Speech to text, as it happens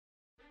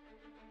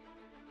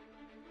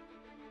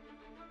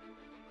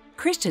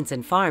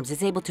Christensen Farms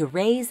is able to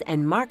raise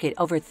and market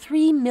over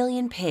 3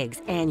 million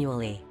pigs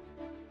annually.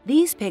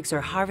 These pigs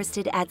are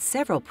harvested at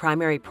several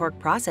primary pork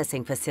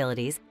processing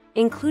facilities,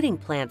 including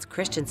plants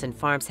Christensen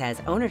Farms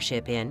has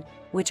ownership in,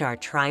 which are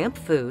Triumph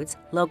Foods,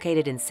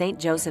 located in St.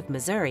 Joseph,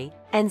 Missouri,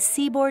 and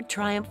Seaboard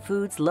Triumph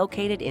Foods,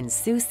 located in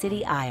Sioux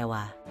City,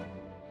 Iowa.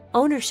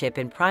 Ownership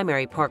in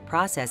primary pork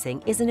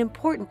processing is an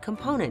important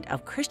component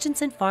of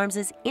Christensen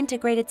Farms'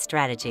 integrated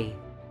strategy.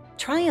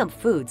 Triumph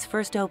Foods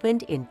first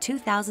opened in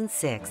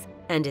 2006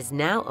 and is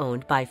now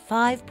owned by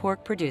 5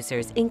 pork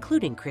producers,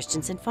 including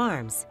Christensen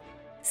Farms.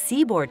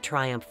 Seaboard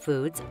Triumph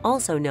Foods,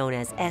 also known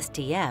as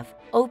STF,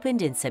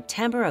 opened in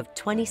September of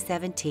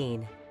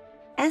 2017.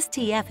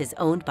 STF is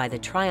owned by the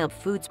Triumph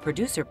Foods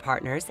producer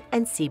partners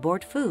and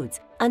Seaboard Foods,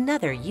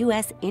 another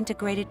U.S.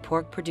 integrated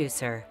pork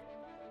producer.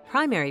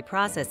 Primary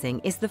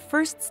processing is the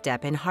first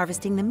step in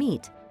harvesting the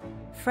meat.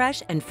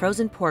 Fresh and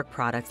frozen pork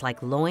products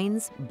like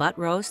loins, butt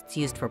roasts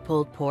used for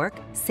pulled pork,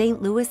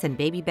 St. Louis and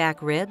baby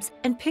back ribs,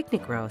 and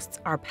picnic roasts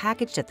are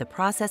packaged at the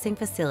processing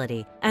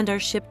facility and are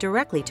shipped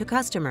directly to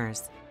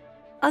customers.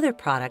 Other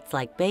products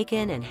like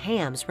bacon and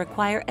hams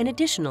require an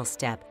additional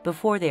step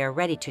before they are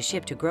ready to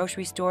ship to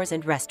grocery stores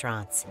and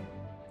restaurants.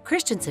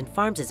 Christensen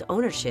Farms'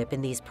 ownership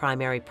in these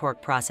primary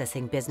pork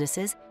processing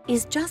businesses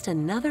is just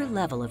another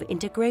level of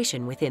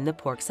integration within the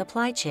pork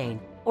supply chain,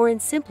 or in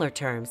simpler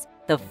terms,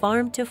 the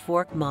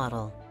farm-to-fork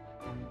model.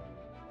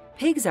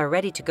 Pigs are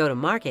ready to go to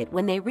market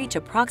when they reach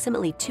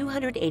approximately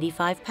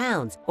 285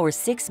 pounds or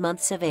 6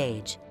 months of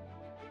age.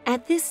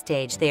 At this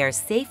stage, they are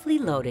safely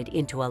loaded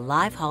into a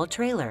live haul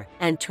trailer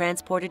and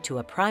transported to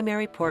a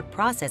primary pork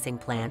processing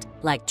plant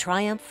like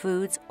Triumph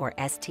Foods or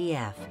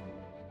STF.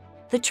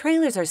 The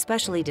trailers are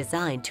specially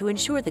designed to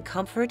ensure the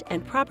comfort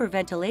and proper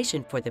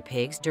ventilation for the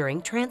pigs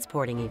during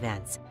transporting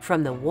events,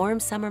 from the warm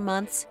summer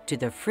months to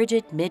the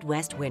frigid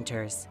Midwest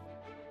winters.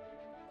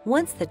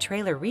 Once the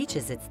trailer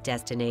reaches its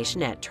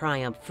destination at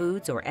Triumph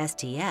Foods or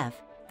STF,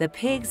 the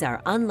pigs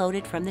are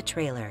unloaded from the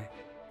trailer.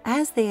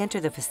 As they enter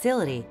the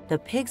facility, the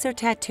pigs are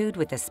tattooed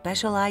with a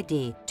special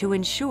ID to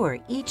ensure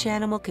each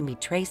animal can be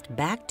traced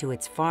back to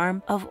its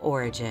farm of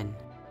origin.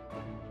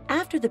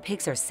 After the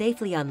pigs are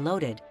safely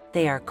unloaded,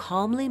 they are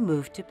calmly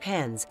moved to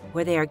pens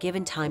where they are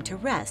given time to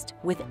rest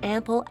with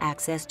ample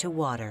access to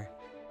water.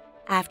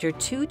 After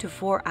 2 to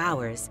 4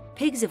 hours,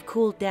 pigs have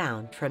cooled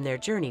down from their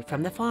journey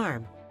from the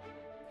farm.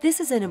 This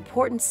is an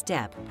important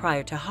step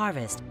prior to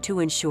harvest to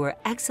ensure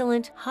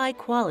excellent,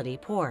 high-quality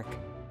pork.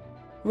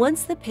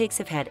 Once the pigs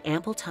have had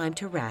ample time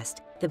to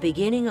rest, the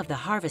beginning of the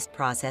harvest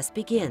process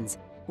begins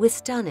with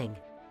stunning,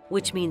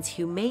 which means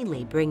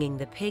humanely bringing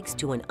the pigs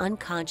to an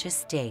unconscious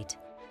state.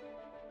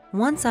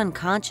 Once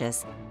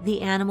unconscious,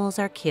 the animals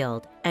are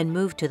killed and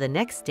moved to the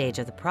next stage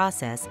of the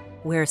process,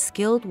 where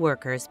skilled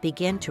workers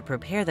begin to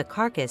prepare the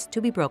carcass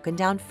to be broken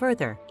down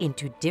further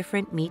into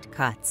different meat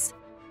cuts.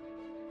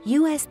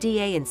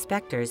 USDA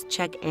inspectors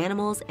check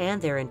animals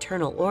and their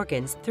internal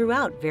organs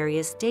throughout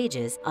various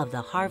stages of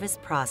the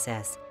harvest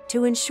process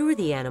to ensure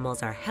the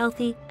animals are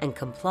healthy and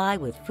comply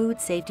with food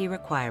safety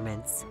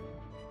requirements.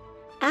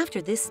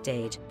 After this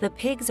stage, the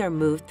pigs are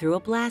moved through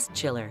a blast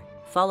chiller,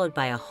 followed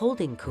by a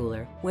holding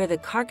cooler where the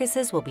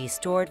carcasses will be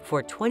stored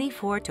for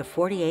 24 to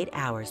 48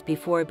 hours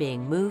before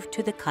being moved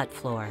to the cut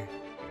floor.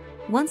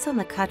 Once on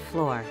the cut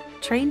floor,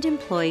 trained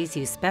employees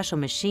use special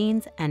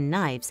machines and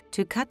knives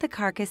to cut the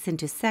carcass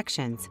into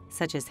sections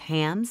such as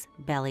hams,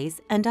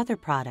 bellies, and other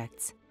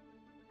products.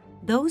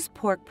 Those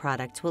pork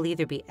products will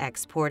either be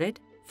exported,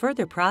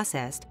 further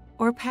processed,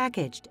 or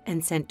packaged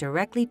and sent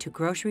directly to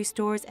grocery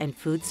stores and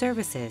food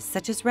services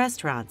such as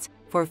restaurants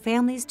for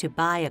families to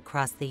buy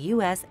across the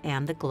U.S.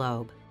 and the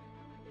globe.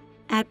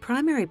 At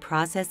primary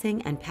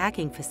processing and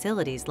packing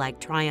facilities like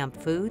Triumph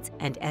Foods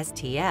and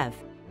STF,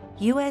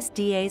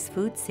 USDA's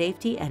Food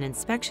Safety and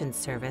Inspection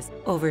Service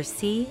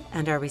oversee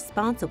and are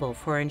responsible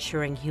for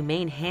ensuring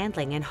humane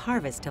handling and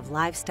harvest of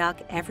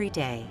livestock every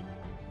day.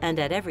 And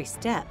at every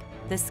step,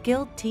 the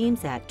skilled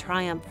teams at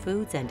Triumph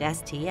Foods and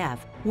STF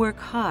work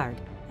hard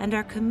and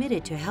are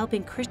committed to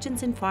helping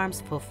Christensen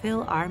Farms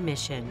fulfill our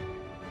mission.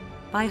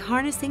 By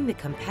harnessing the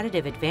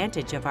competitive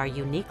advantage of our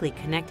uniquely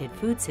connected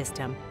food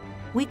system,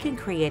 we can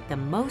create the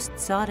most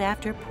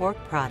sought-after pork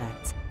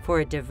products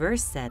for a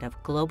diverse set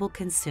of global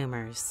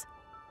consumers.